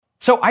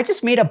So I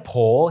just made a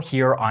poll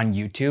here on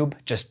YouTube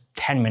just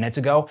 10 minutes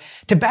ago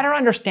to better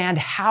understand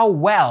how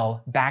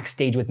well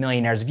Backstage with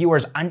Millionaires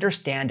viewers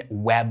understand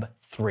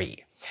Web3.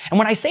 And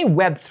when I say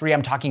Web3,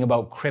 I'm talking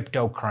about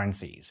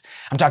cryptocurrencies.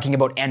 I'm talking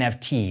about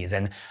NFTs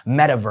and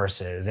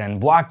metaverses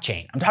and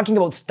blockchain. I'm talking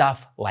about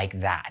stuff like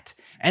that.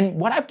 And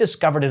what I've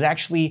discovered is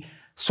actually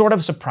sort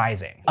of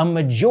surprising. A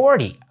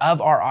majority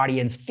of our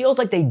audience feels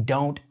like they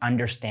don't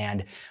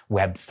understand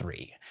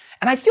Web3.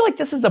 And I feel like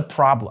this is a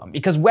problem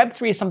because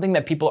Web3 is something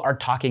that people are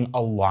talking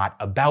a lot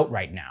about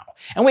right now.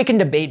 And we can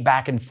debate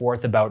back and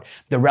forth about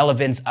the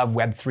relevance of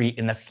Web3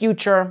 in the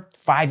future,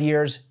 5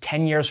 years,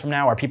 10 years from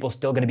now. Are people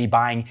still going to be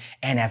buying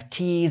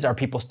NFTs? Are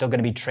people still going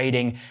to be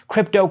trading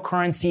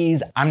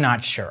cryptocurrencies? I'm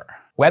not sure.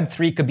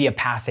 Web3 could be a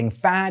passing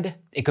fad,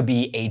 it could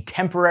be a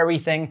temporary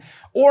thing,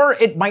 or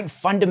it might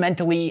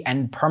fundamentally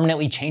and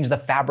permanently change the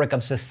fabric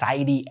of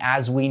society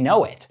as we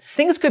know it.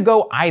 Things could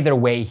go either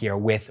way here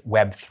with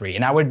Web3,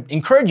 and I would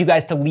encourage you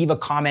guys to leave a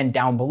comment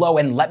down below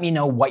and let me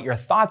know what your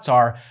thoughts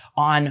are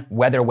on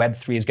whether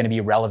Web3 is going to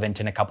be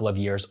relevant in a couple of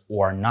years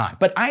or not.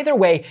 But either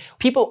way,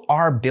 people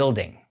are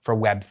building for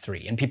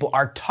Web3, and people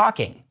are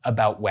talking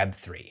about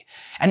Web3.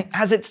 And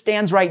as it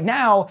stands right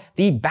now,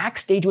 the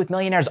Backstage with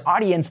Millionaires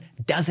audience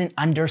doesn't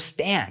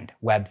understand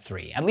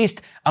Web3, at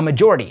least a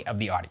majority of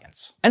the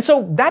audience. And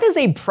so that is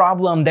a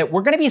problem that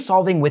we're going to be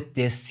solving with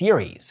this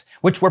series,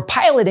 which we're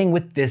piloting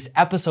with this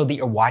episode that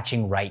you're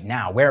watching right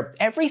now, where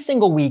every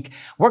single week,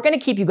 we're going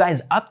to keep you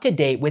guys up to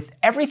date with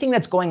everything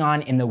that's going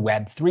on in the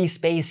Web3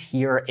 space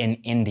here in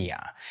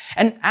India.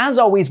 And as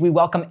always, we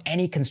welcome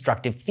any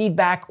constructive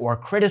feedback or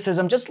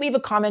criticism. Just leave a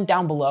comment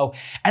down below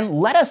and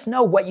let us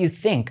know what you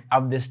think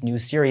of this new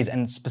series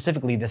and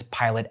specifically this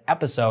pilot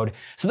episode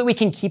so that we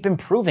can keep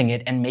improving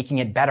it and making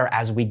it better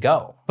as we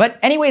go. But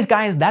anyways,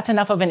 guys, that's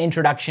enough of an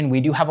introduction. We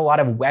do have a lot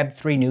of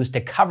Web3 news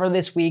to cover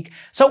this week,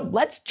 so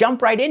let's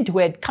jump right into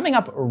it, coming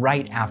up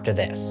right after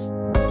this.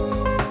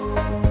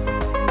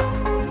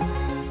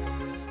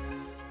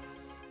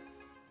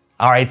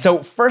 All right,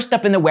 so first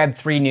up in the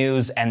Web3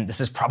 news, and this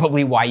is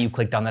probably why you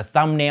clicked on the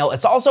thumbnail,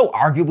 it's also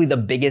arguably the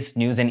biggest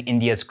news in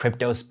India's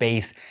crypto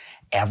space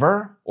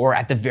ever, or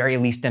at the very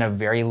least in a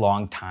very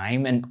long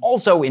time, and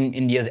also in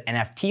India's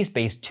NFT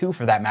space too,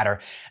 for that matter.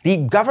 The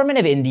government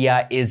of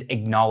India is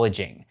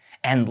acknowledging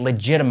and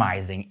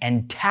legitimizing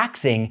and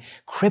taxing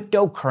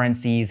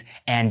cryptocurrencies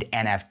and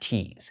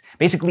NFTs.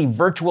 Basically,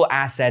 virtual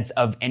assets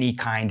of any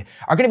kind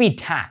are going to be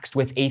taxed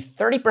with a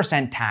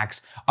 30%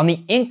 tax on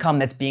the income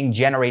that's being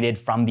generated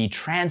from the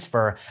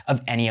transfer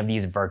of any of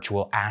these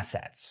virtual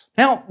assets.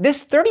 Now,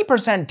 this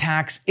 30%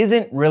 tax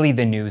isn't really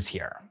the news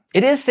here.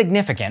 It is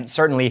significant,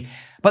 certainly,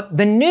 but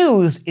the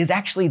news is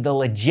actually the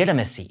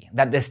legitimacy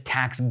that this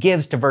tax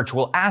gives to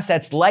virtual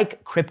assets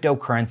like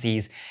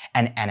cryptocurrencies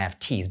and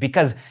NFTs.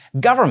 Because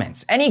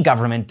governments, any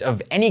government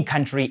of any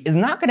country, is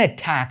not going to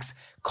tax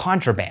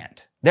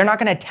contraband. They're not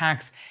going to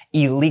tax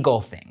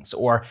illegal things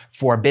or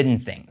forbidden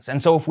things. And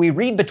so if we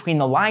read between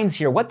the lines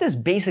here, what this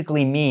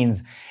basically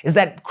means is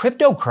that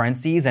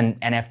cryptocurrencies and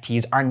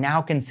NFTs are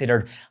now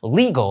considered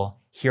legal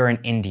here in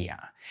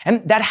India.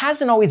 And that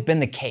hasn't always been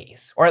the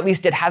case, or at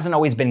least it hasn't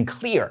always been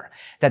clear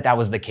that that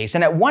was the case.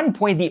 And at one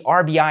point, the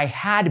RBI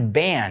had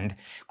banned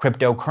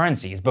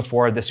cryptocurrencies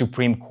before the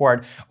Supreme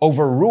Court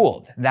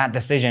overruled that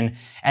decision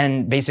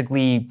and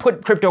basically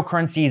put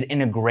cryptocurrencies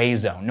in a gray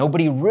zone.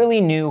 Nobody really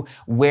knew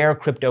where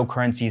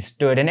cryptocurrencies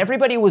stood, and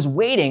everybody was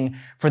waiting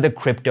for the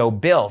crypto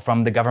bill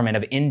from the government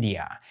of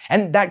India.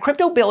 And that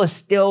crypto bill is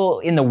still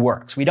in the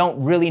works. We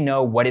don't really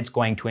know what it's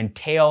going to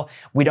entail.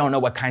 We don't know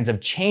what kinds of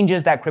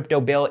changes that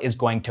crypto bill is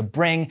going to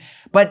bring.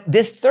 But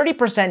this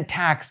 30%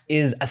 tax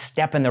is a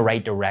step in the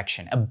right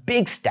direction, a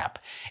big step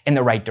in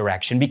the right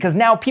direction, because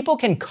now people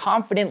can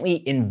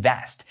confidently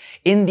invest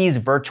in these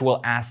virtual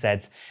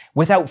assets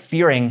without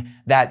fearing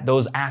that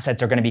those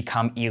assets are going to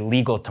become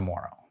illegal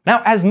tomorrow.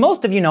 Now, as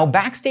most of you know,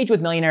 Backstage with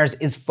Millionaires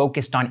is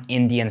focused on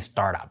Indian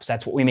startups.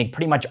 That's what we make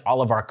pretty much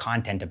all of our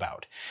content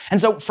about.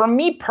 And so for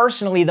me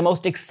personally, the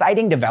most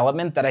exciting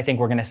development that I think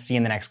we're going to see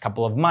in the next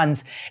couple of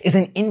months is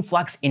an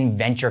influx in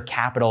venture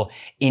capital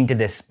into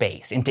this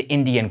space, into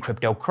Indian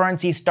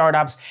cryptocurrency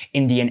startups,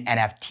 Indian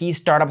NFT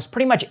startups,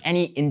 pretty much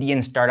any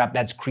Indian startup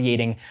that's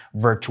creating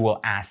virtual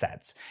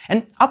assets.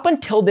 And up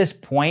until this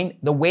point,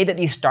 the way that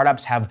these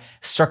startups have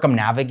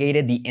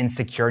circumnavigated the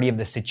insecurity of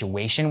the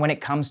situation when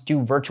it comes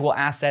to virtual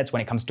assets,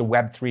 when it comes to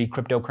Web3,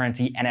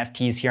 cryptocurrency,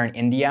 NFTs here in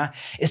India,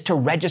 is to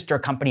register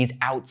companies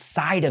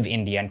outside of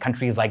India in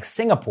countries like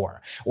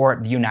Singapore or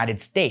the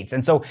United States.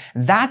 And so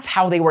that's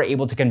how they were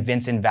able to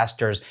convince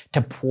investors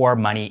to pour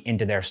money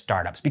into their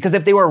startups. Because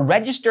if they were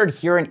registered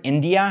here in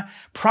India,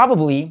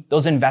 probably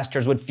those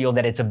investors would feel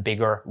that it's a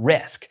bigger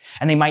risk.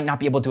 And they might not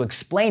be able to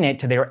explain it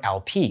to their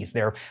LPs,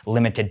 their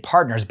limited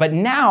partners. But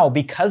now,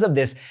 because of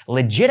this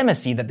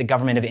legitimacy that the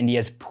government of India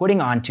is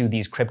putting onto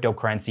these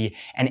cryptocurrency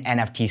and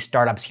NFT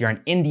startups here in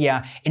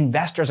India,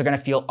 investors are going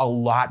to feel a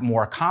lot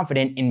more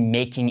confident in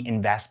making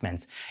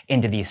investments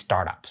into these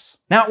startups.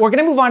 Now, we're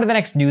going to move on to the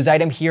next news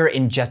item here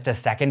in just a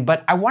second,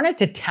 but I wanted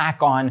to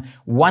tack on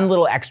one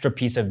little extra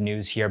piece of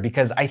news here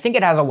because I think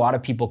it has a lot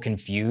of people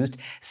confused.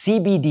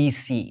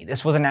 CBDC.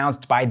 This was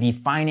announced by the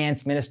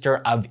Finance Minister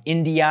of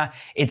India.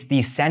 It's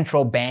the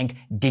central bank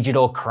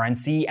digital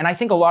currency, and I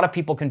think a lot of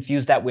people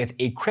confuse that with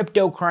a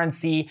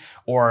cryptocurrency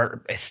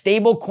or a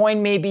stable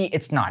coin maybe.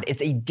 It's not.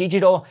 It's a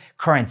digital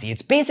currency.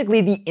 It's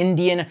basically the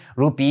Indian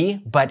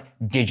rupee, but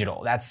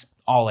digital. That's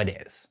all it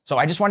is. So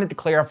I just wanted to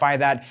clarify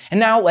that. And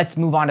now let's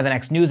move on to the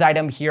next news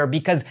item here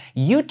because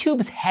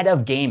YouTube's head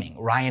of gaming,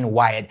 Ryan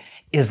Wyatt,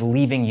 is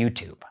leaving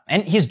YouTube.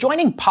 And he's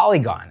joining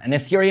Polygon, an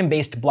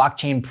Ethereum-based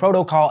blockchain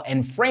protocol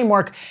and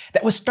framework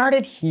that was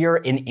started here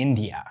in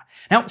India.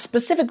 Now,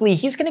 specifically,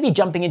 he's going to be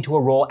jumping into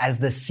a role as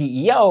the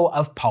CEO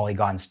of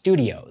Polygon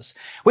Studios,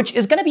 which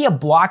is going to be a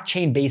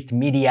blockchain-based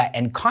media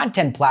and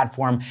content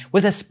platform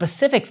with a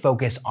specific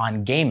focus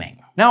on gaming.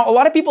 Now, a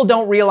lot of people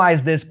don't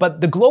realize this,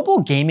 but the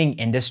global gaming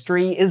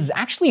industry is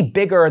actually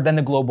bigger than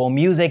the global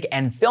music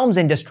and films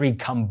industry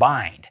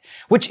combined,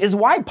 which is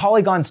why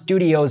Polygon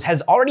Studios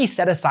has already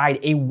set aside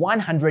a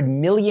 $100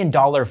 million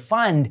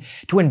fund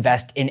to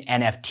invest in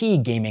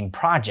NFT gaming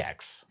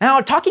projects.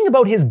 Now, talking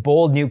about his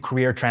bold new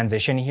career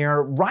transition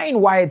here, Ryan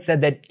Wyatt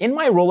said that in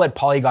my role at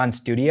Polygon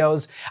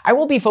Studios, I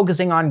will be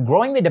focusing on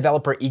growing the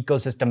developer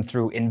ecosystem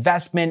through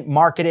investment,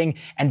 marketing,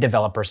 and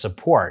developer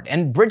support,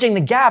 and bridging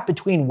the gap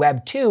between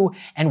Web 2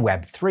 and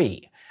Web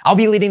 3. I'll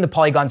be leading the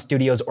Polygon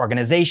Studios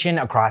organization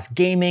across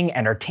gaming,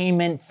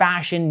 entertainment,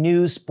 fashion,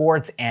 news,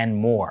 sports, and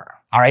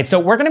more. All right, so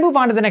we're going to move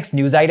on to the next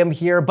news item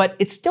here, but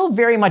it's still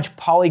very much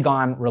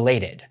Polygon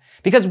related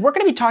because we're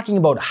going to be talking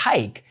about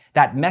Hike,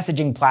 that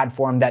messaging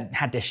platform that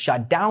had to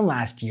shut down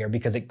last year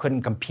because it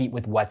couldn't compete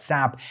with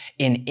WhatsApp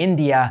in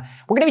India.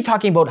 We're going to be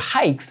talking about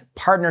Hike's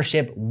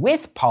partnership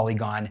with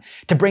Polygon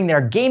to bring their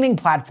gaming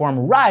platform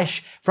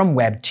Rush from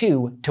Web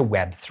 2 to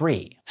Web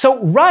 3.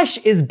 So Rush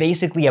is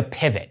basically a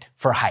pivot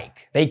for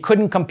Hike. They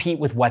couldn't compete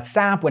with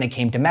WhatsApp when it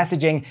came to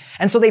messaging,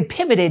 and so they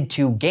pivoted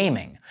to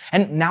gaming.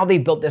 And now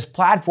they've built this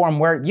platform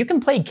where you can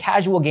play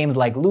casual games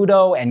like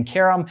Ludo and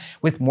Carom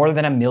with more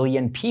than 1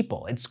 million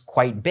people. It's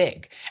quite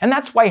big. And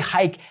that's why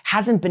Hike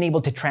hasn't been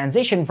able to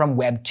transition from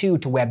Web 2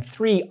 to Web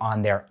 3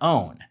 on their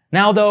own.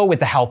 Now though, with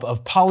the help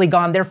of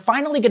Polygon, they're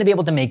finally going to be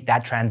able to make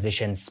that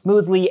transition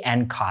smoothly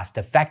and cost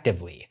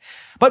effectively.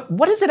 But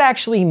what does it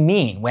actually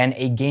mean when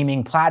a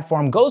gaming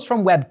platform goes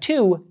from Web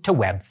 2 to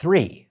Web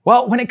 3?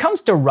 Well, when it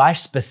comes to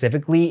Rush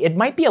specifically, it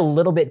might be a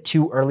little bit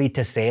too early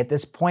to say at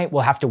this point.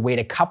 We'll have to wait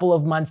a couple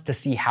of months to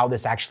see how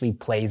this actually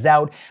plays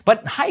out.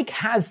 But Hike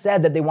has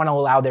said that they want to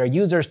allow their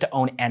users to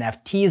own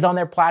NFTs on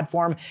their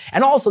platform,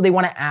 and also they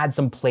want to add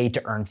some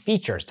play-to-earn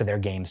features to their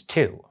games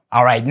too.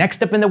 All right,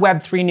 next up in the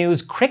Web3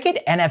 news,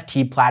 Cricket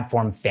NFT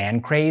platform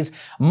FanCraze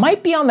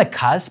might be on the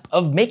cusp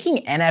of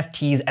making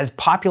NFTs as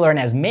popular and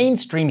as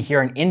mainstream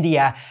here in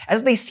India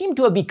as they seem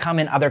to have become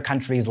in other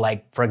countries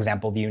like, for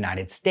example, the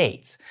United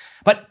States.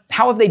 But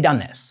how have they done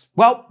this?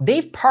 Well,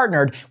 they've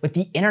partnered with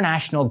the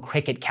International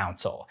Cricket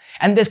Council,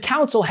 and this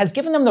council has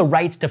given them the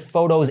rights to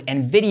photos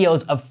and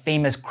videos of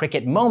famous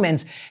cricket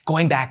moments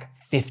going back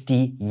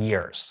 50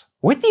 years.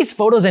 With these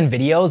photos and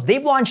videos,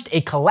 they've launched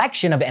a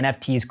collection of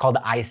NFTs called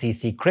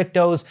ICC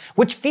Cryptos,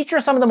 which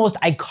feature some of the most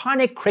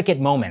iconic cricket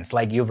moments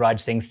like Yuvraj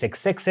Singh's 6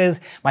 sixes,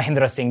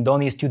 Mahendra Singh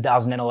Dhoni's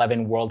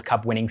 2011 World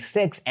Cup winning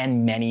 6,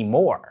 and many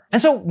more.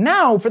 And so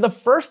now, for the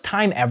first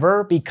time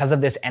ever, because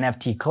of this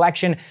NFT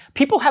collection,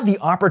 people have the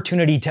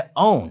opportunity to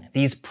own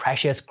these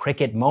precious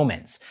cricket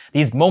moments.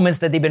 These moments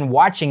that they've been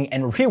watching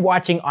and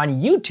rewatching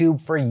on YouTube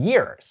for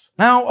years.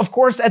 Now, of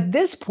course, at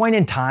this point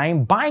in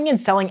time, buying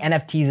and selling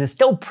NFTs is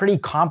still pretty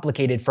complicated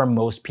for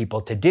most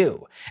people to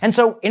do. And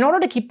so in order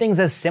to keep things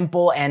as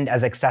simple and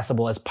as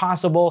accessible as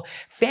possible,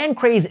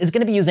 FanCraze is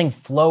going to be using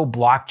Flow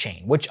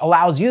blockchain, which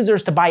allows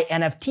users to buy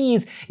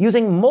NFTs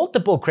using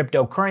multiple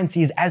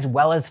cryptocurrencies as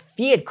well as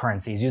fiat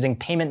currencies using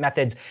payment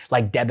methods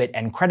like debit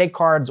and credit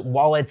cards,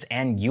 wallets,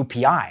 and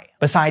UPI.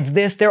 Besides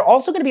this, they're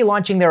also going to be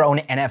launching their own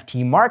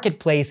NFT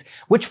marketplace,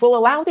 which will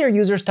allow their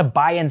users to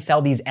buy and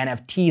sell these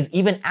NFTs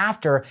even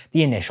after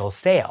the initial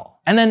sale.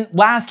 And then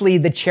lastly,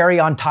 the cherry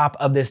on top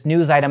of this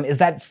news item is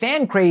that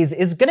FanCraze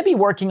is going to be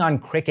working on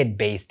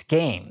cricket-based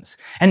games.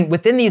 And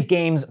within these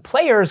games,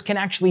 players can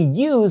actually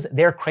use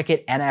their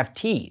cricket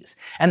NFTs.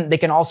 And they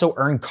can also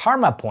earn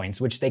karma points,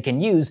 which they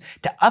can use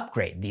to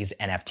upgrade these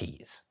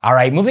NFTs. All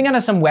right, moving on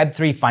to some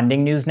Web3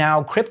 funding news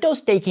now. Crypto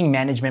staking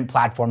management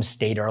platform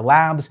Stader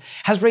Labs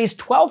has raised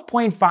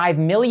 $12.5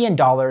 million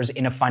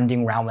in a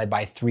funding round led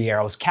by Three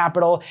Arrows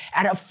Capital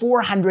at a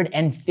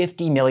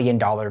 $450 million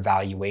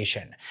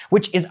valuation,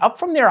 which is up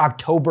from their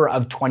October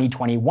of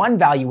 2021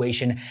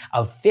 valuation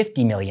of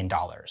 $50 million.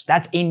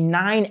 That's a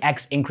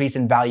 9x increase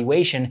in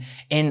valuation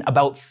in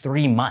about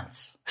 3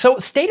 months. So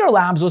Stader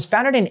Labs was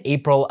founded in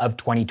April of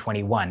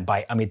 2021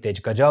 by Amit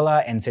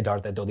Gajala and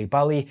Siddhartha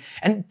Dolipalli,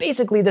 and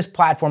basically this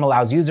platform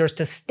allows users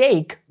to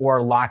stake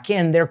or lock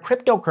in their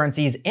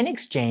cryptocurrencies in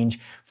exchange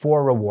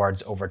for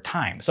rewards over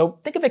time. So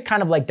think of it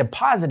kind of like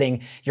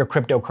depositing your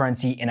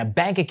cryptocurrency in a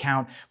bank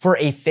account for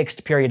a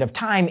fixed period of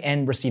time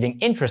and receiving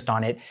interest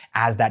on it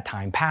as that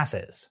time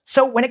passes.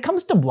 So when it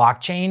comes to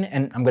blockchain,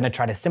 and I'm going to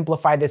try to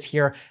simplify this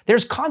here,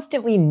 there's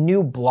constantly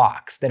new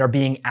blocks that are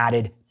being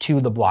added to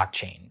the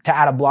blockchain. To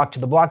add a block to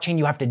the blockchain,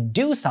 you have to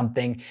do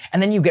something,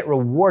 and then you get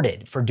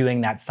rewarded for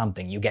doing that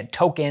something. You get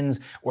tokens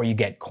or you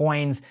get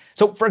coins.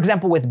 So for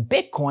example, with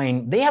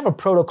Bitcoin, they have a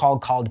protocol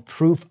called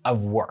proof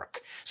of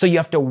work. So you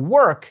have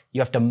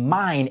to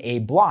mine a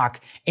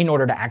block in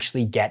order to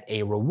actually get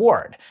a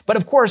reward. But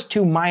of course,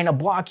 to mine a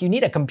block, you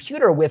need a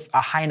computer with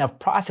a high enough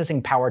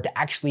processing power to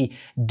actually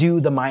do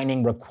the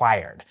mining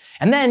required.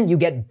 And then you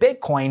get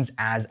Bitcoins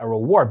as a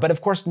reward. But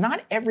of course,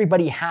 not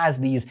everybody has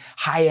these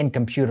high-end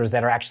computers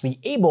that are actually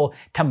able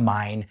to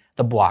mine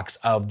the blocks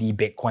of the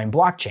Bitcoin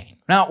blockchain.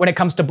 Now, when it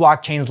comes to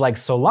blockchains like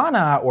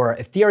Solana or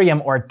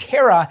Ethereum or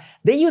Terra,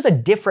 they use a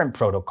different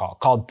protocol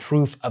called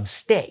proof of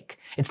stake.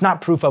 It's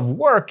not proof of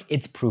work,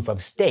 it's proof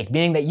of stake,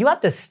 meaning that you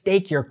have to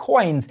stake your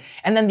coins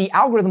and then the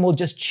algorithm will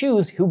just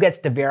choose who gets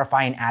to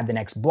verify and add the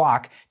next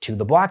block to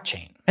the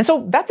blockchain. And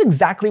so that's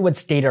exactly what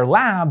Stader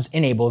Labs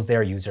enables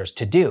their users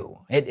to do.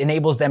 It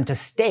enables them to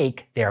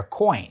stake their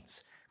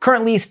coins.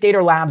 Currently,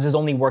 Stader Labs is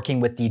only working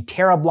with the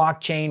Terra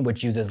blockchain,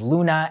 which uses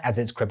Luna as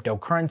its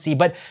cryptocurrency,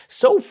 but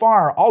so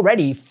far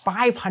already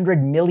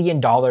 $500 million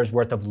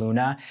worth of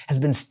Luna has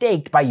been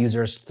staked by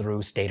users through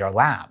Stader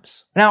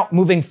Labs. Now,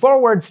 moving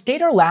forward,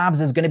 Stader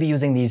Labs is going to be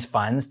using these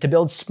funds to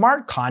build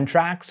smart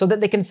contracts so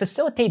that they can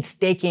facilitate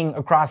staking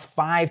across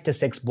 5 to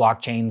 6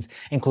 blockchains,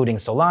 including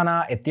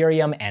Solana,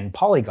 Ethereum, and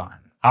Polygon.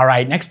 All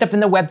right, next up in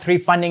the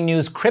Web3 funding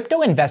news,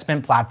 crypto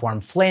investment platform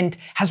Flint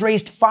has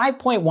raised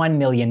 $5.1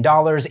 million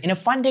in a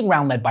funding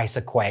round led by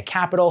Sequoia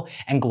Capital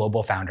and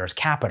Global Founders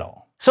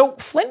Capital. So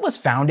Flint was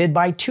founded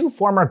by 2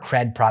 former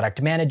Cred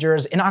product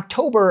managers in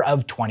October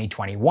of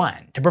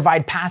 2021 to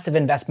provide passive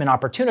investment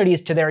opportunities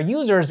to their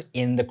users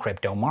in the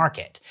crypto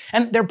market.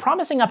 And they're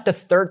promising up to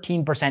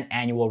 13%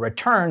 annual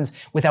returns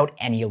without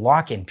any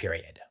lock-in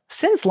period.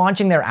 Since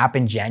launching their app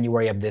in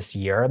January of this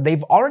year,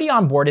 they've already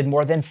onboarded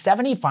more than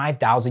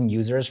 75,000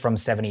 users from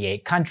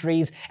 78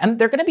 countries, and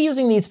they're going to be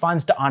using these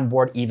funds to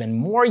onboard even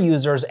more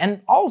users and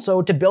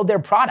also to build their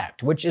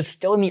product, which is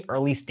still in the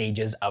early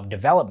stages of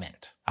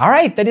development. All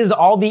right, that is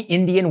all the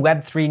Indian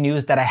Web3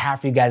 news that I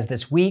have for you guys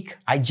this week.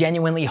 I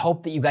genuinely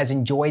hope that you guys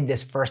enjoyed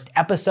this first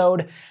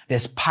episode,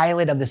 this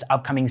pilot of this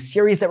upcoming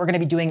series that we're going to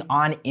be doing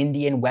on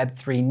Indian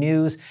Web3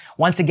 news.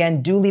 Once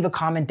again, do leave a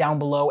comment down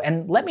below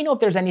and let me know if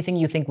there's anything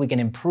you think we can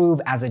improve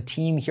as a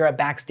team here at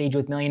Backstage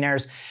with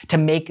Millionaires to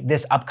make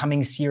this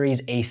upcoming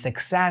series a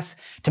success,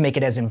 to make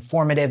it as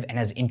informative and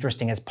as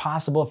interesting as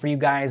possible for you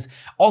guys.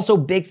 Also,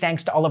 big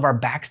thanks to all of our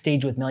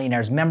Backstage with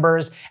Millionaires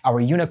members, our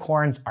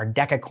unicorns, our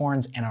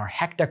decacorns, and our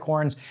hectacorns.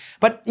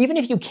 But even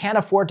if you can't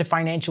afford to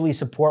financially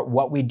support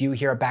what we do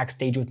here at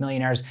Backstage with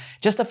Millionaires,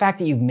 just the fact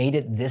that you've made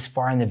it this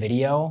far in the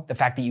video, the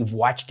fact that you've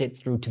watched it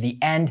through to the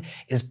end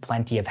is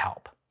plenty of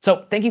help.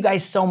 So thank you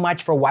guys so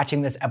much for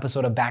watching this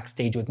episode of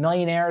Backstage with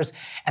Millionaires,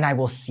 and I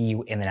will see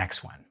you in the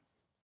next one.